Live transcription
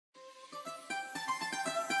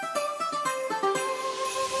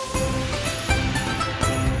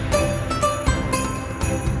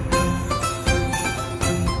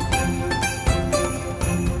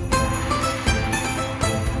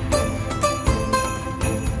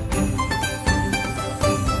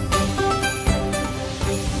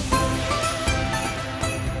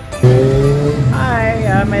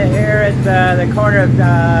the corner of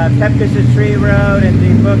Pepkis's Tree Road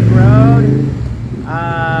and Book Road,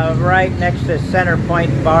 right next to Center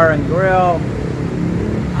Point Bar and Grill.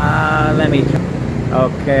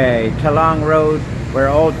 Okay, Talong Road, where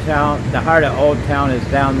Old Town, the heart of Old Town is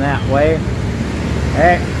down that way.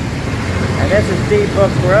 Okay, and this is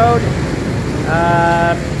Book Road.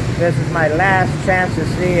 This is my last chance to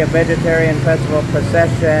see a Vegetarian Festival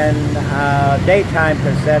procession, daytime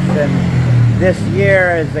procession. This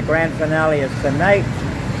year is the grand finale is tonight.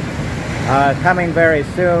 Coming very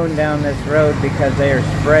soon down this road because they are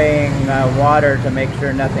spraying water to make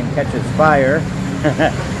sure nothing catches fire.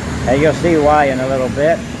 You'll see why in a little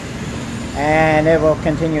bit. And it will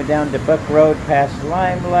continue down to Book Road past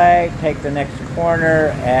Limelight, take the next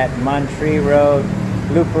corner at Montree Road,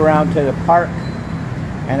 loop around to the park,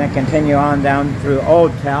 and then continue on down through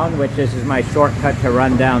Old Town, which this is my shortcut to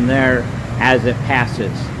run down there as it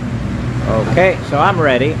passes. Okay, so I'm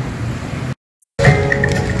ready.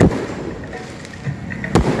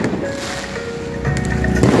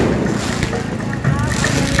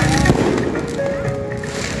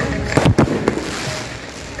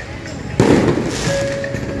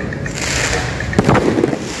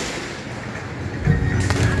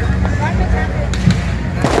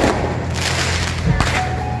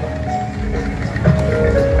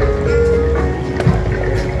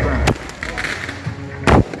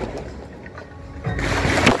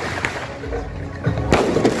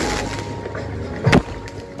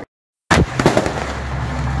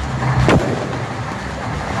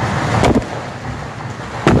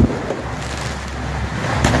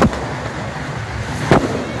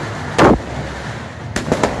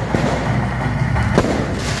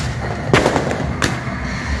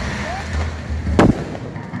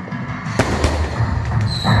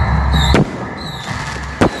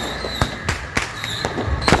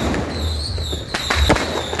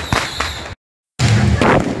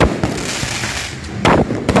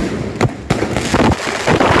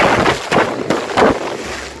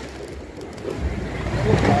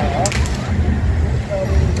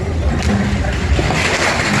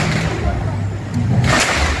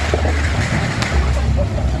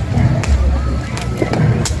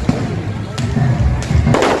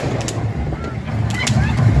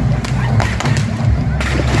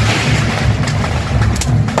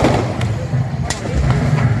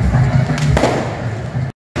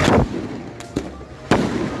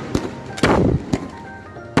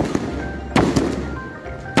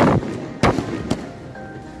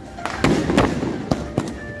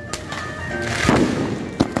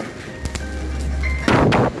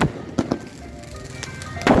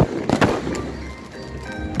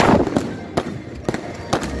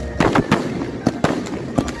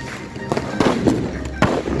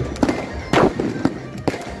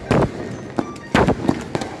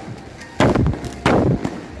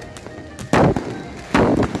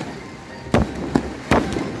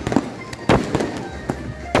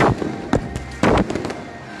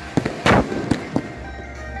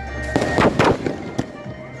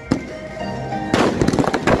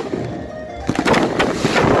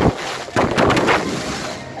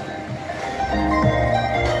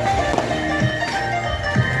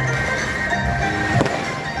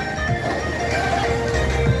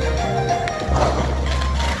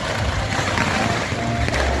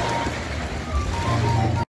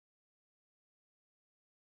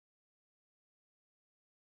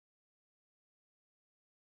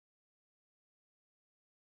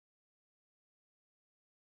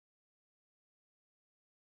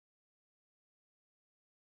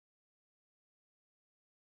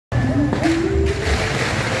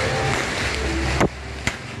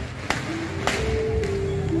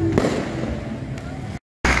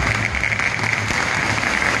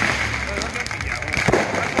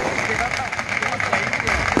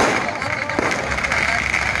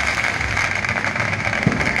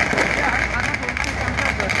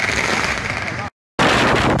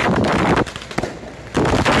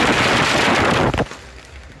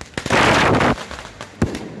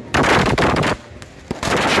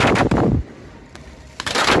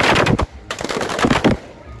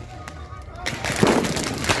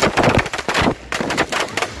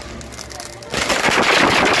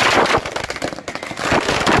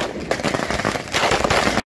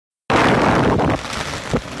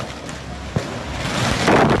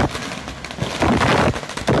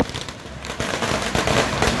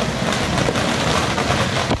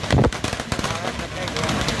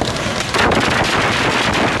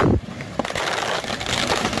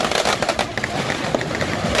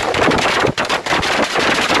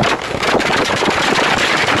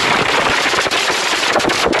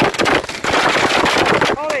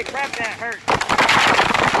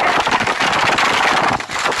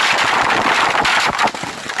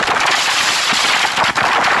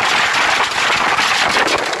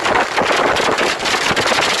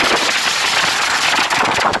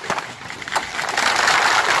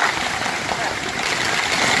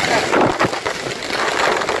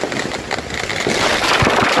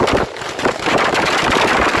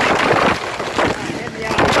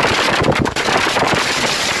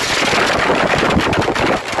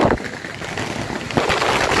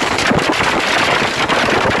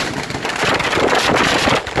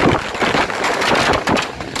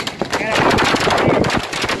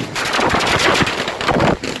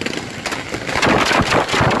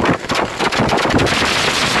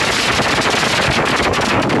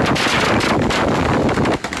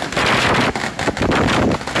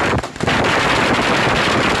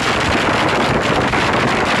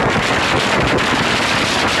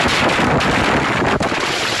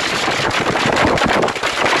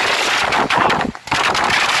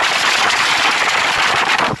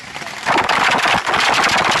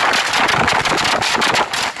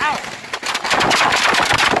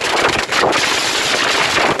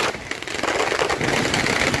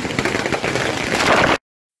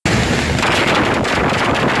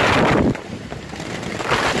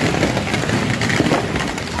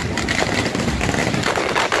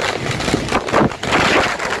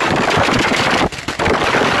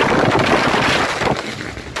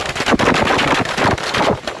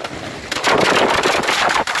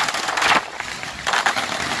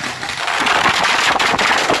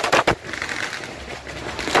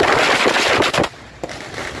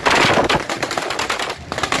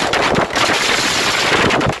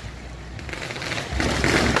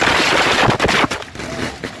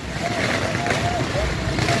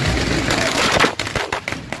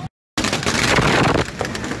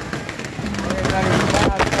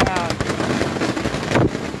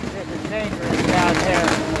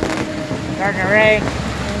 going.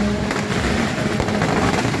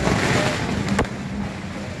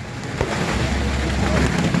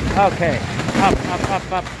 Okay, up, up,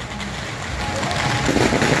 up, up.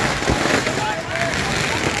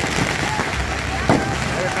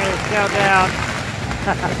 Everybody's still down.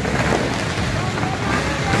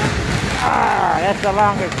 Ah, that's the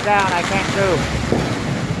longest down I can't do.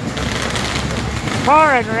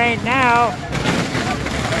 Pouring rain now.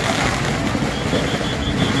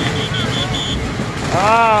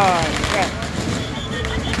 Oh, shit.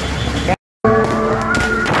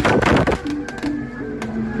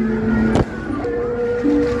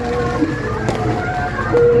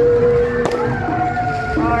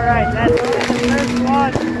 Alright, that's the first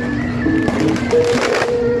one.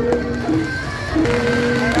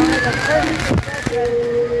 And only the first section.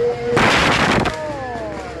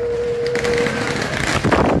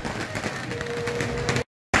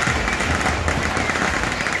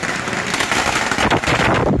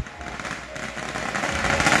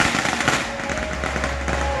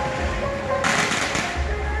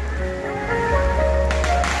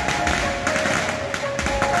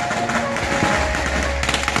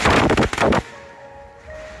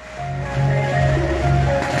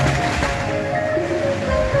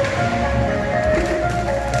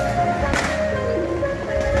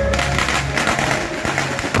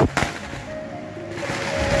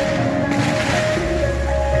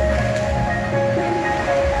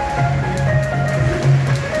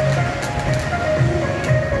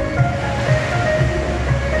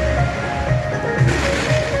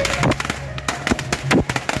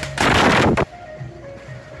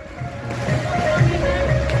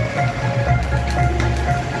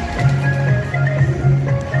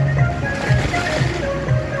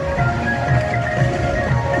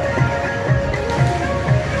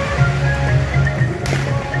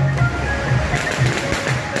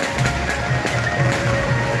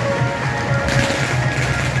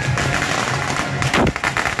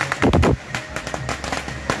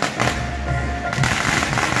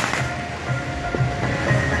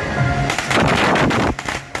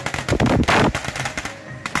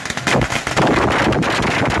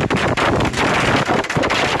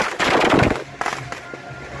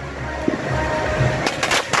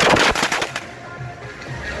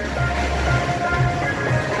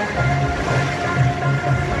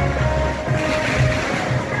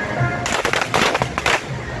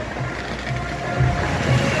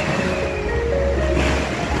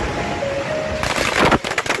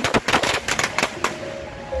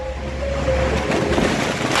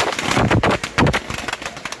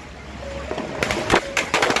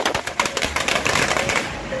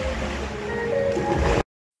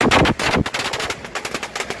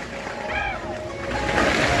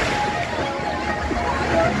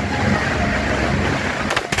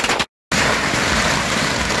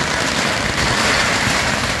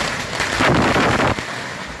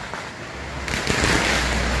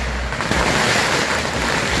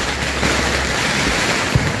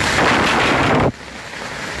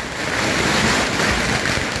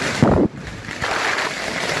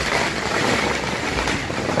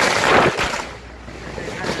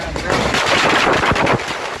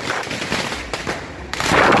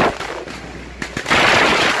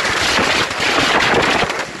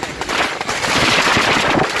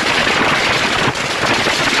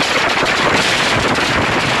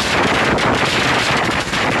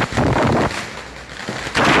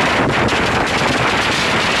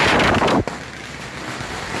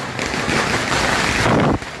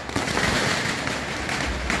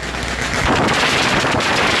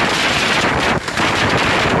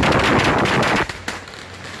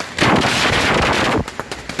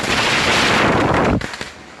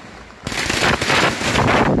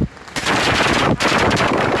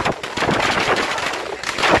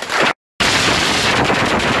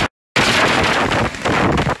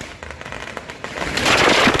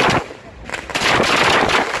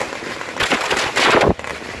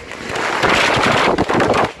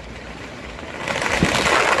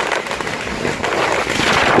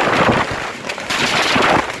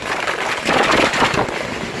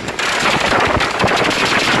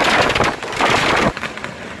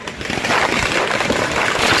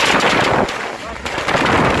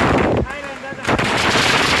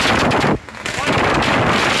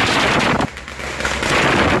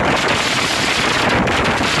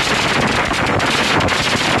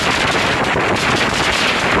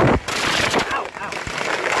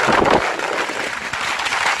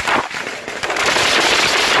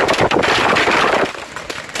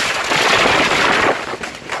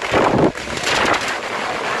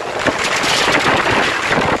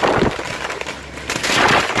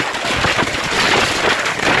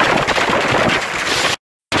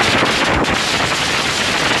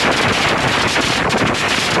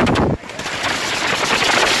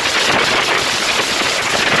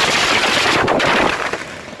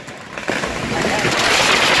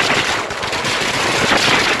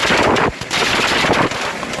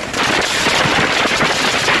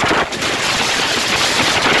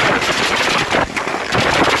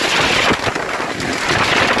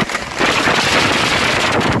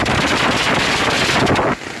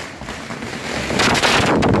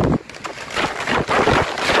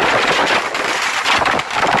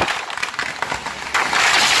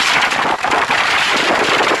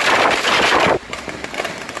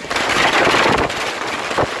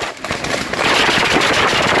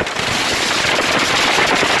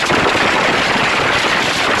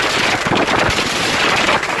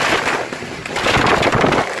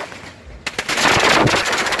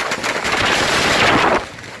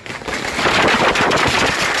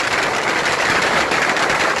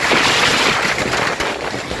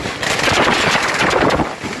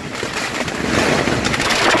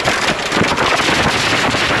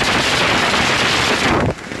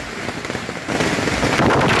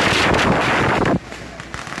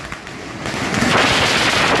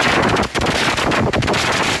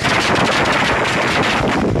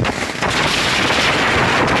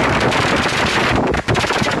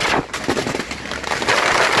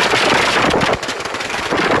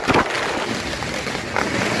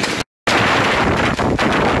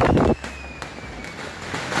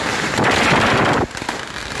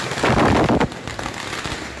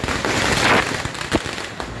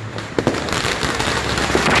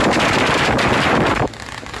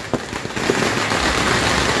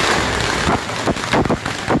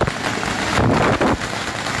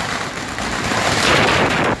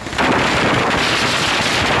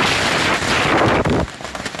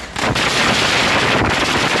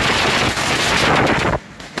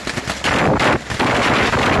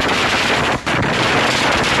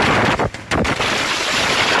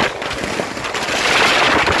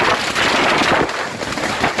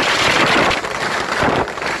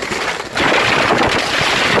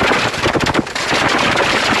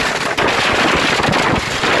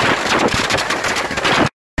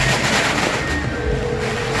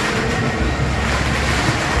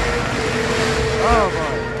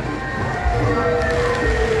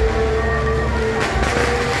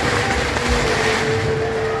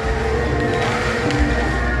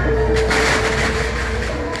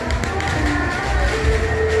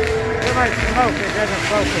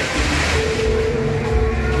 focus.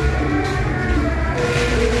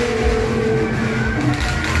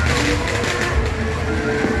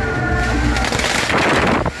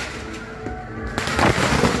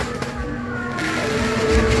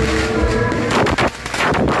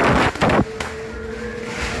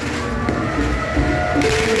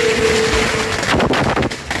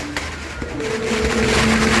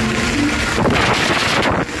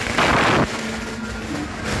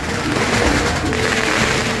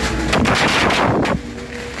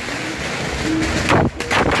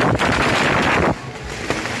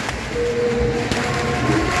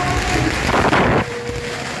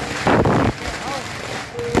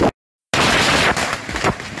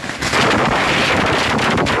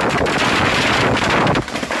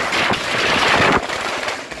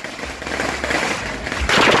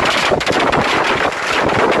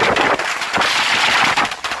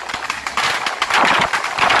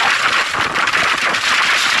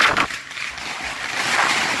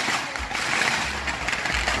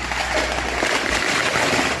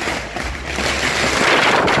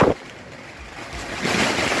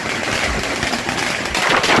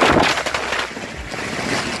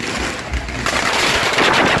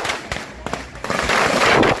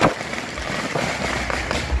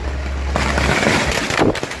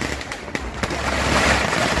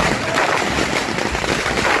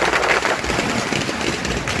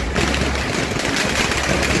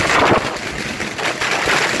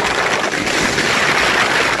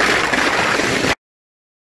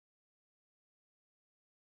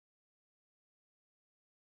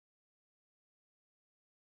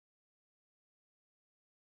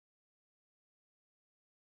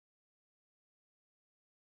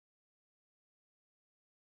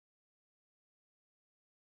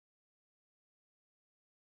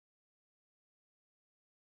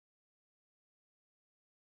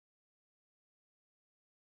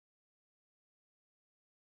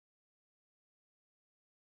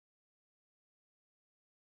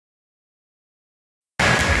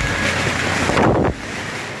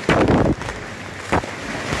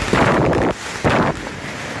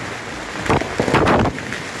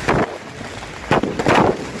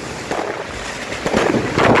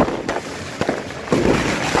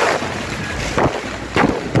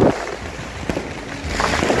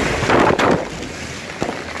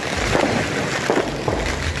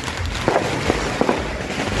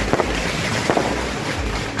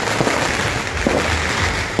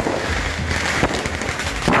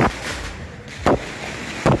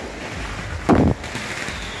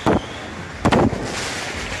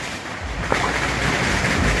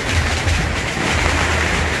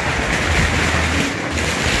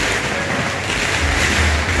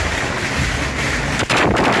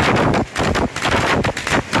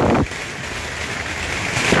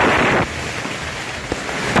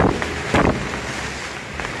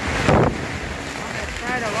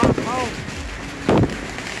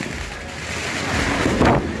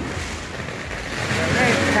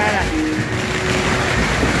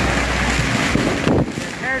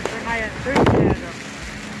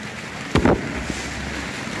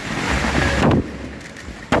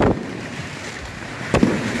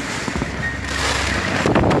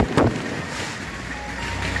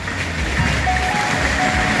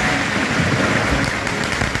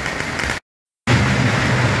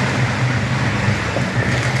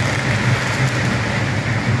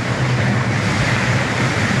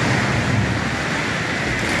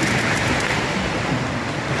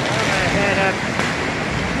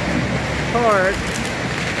 towards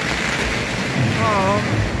home.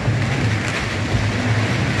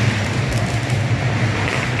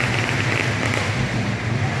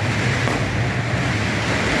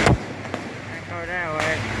 And go that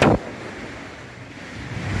way.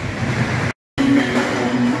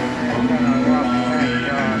 I'm gonna walk that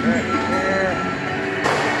dog right there.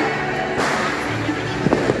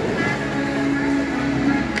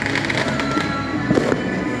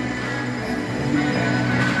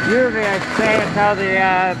 Usually I stay until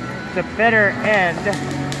the bitter end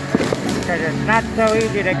because it's not so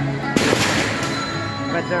easy to.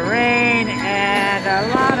 But the rain and a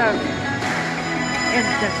lot of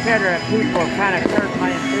inconsiderate people kind of hurt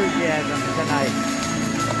my enthusiasm tonight.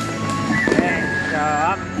 Okay, so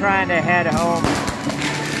I'm trying to head home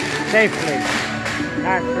safely.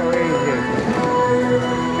 Not so easy.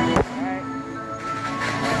 Right.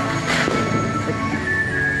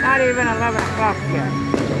 It's not even 11 o'clock yet.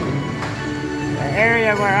 The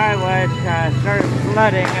area where I was started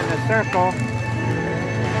flooding in the circle.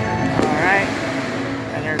 Alright.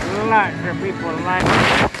 And there's lots of people lining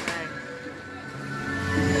up.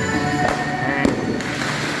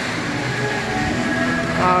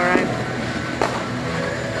 All right.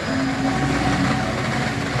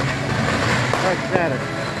 What's that?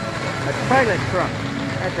 A toilet truck.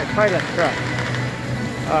 That's a toilet truck.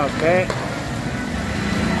 Okay.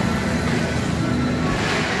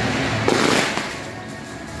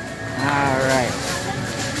 All right.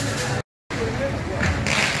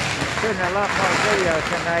 Shooting a lot more video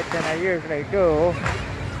tonight than I usually do.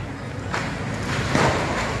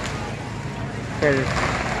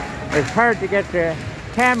 It's hard to get the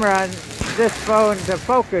camera on this phone to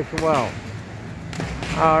focus well.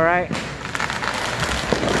 All right.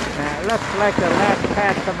 Now it looks like the last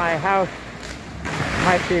path to my house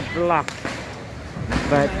might be blocked,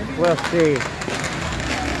 but we'll see.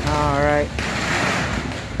 All right.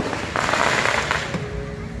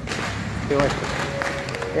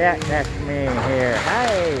 Yeah, that's me here.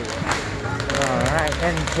 Hi. All right,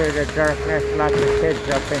 into the darkness. Lots of kids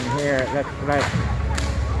up in here. It looks like.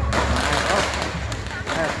 Oh,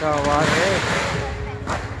 that's all water.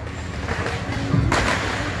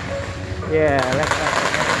 Yeah, looks like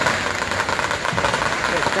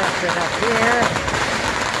there's something up here.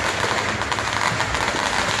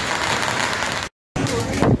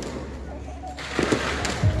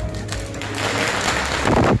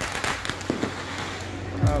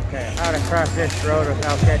 Okay, how to cross this road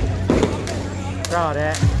without getting shot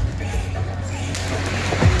at.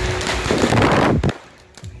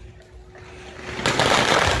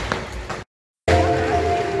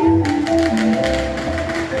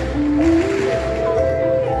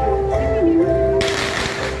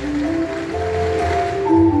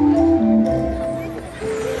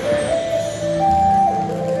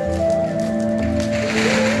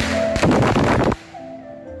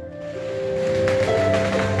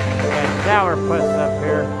 Sourpuss up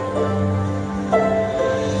here.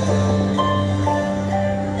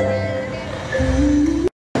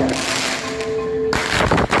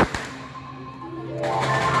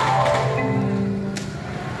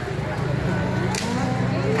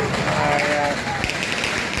 Alright.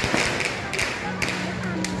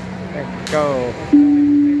 Let's go.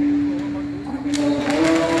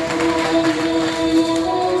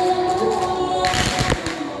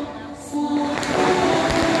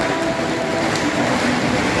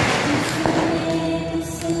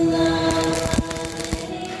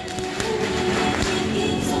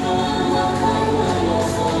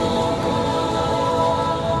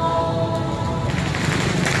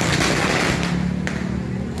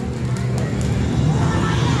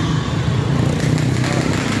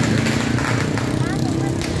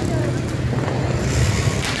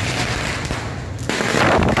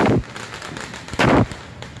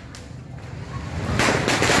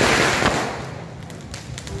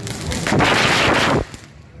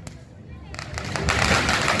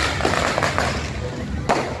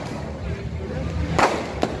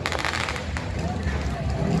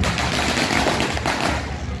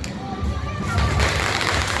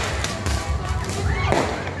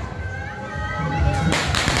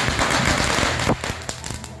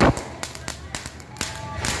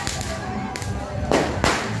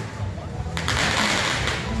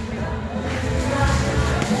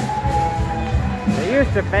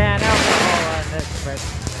 Used to ban alcohol on this, but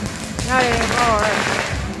not anymore.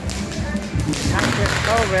 Not just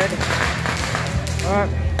COVID. Oh,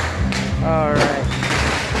 all right.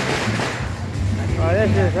 Well,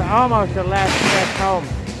 this is almost the last stretch home.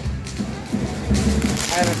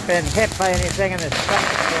 I haven't been hit by anything in the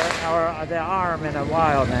stomach or the arm in a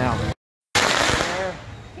while now.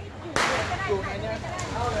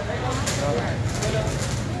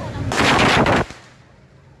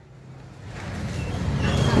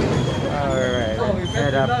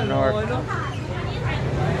 Head up north.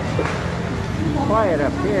 Quiet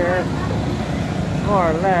up here, more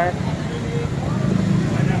or less.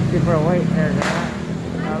 People are waiting. There's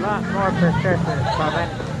a lot more processions coming.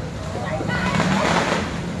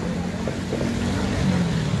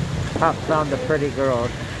 Pops on the pretty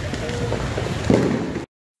girls.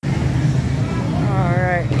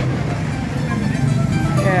 Alright.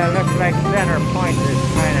 Yeah, it looks like center point is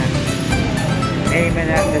kind of aiming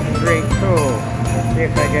at the street. Cool. Let's see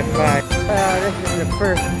if I get by. This is the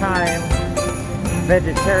first time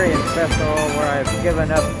Vegetarian Festival where I've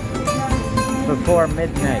given up before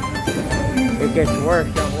midnight. It gets worse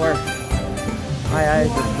and worse. My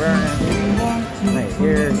eyes are burning. My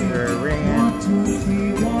ears are ringing.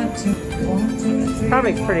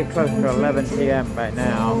 Probably pretty close to 11 p.m. by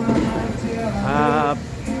now.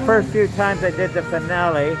 First few times I did the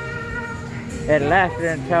finale, it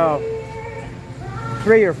lasted until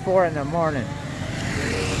 3 or 4 in the morning.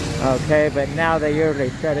 Okay, but now they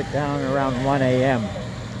usually shut it down around 1 a.m.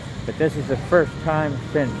 but this is the first time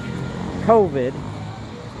since COVID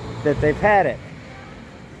that they've had it.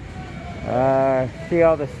 See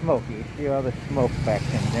all the smoke. You see all the smoke back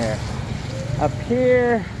in there. Up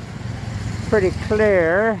here, pretty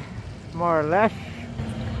clear, more or less.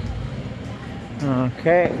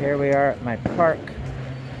 Okay, here we are at my park.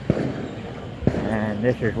 And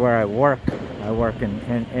this is where I work. I work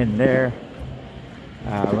in there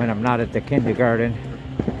when I'm not at the kindergarten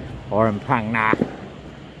or in Phang Na.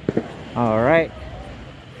 Alright,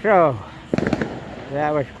 so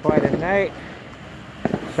that was quite a night.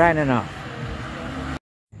 Signing off.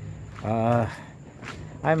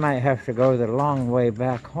 I might have to go the long way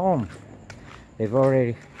back home. They've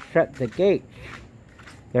already shut the gates.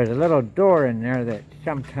 There's a little door in there that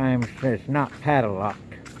sometimes is not padlocked.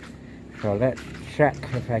 So let's check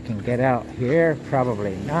if I can get out here.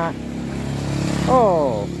 Probably not.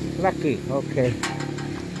 Oh, lucky. Okay.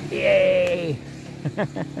 Yay!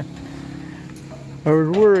 I was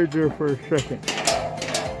worried there for a second.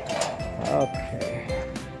 Okay.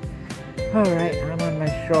 Alright, I'm on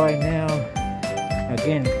my show now.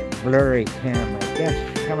 Again, blurry cam. I guess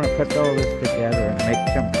I'm going to put all this together and make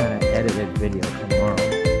some kind of edited video.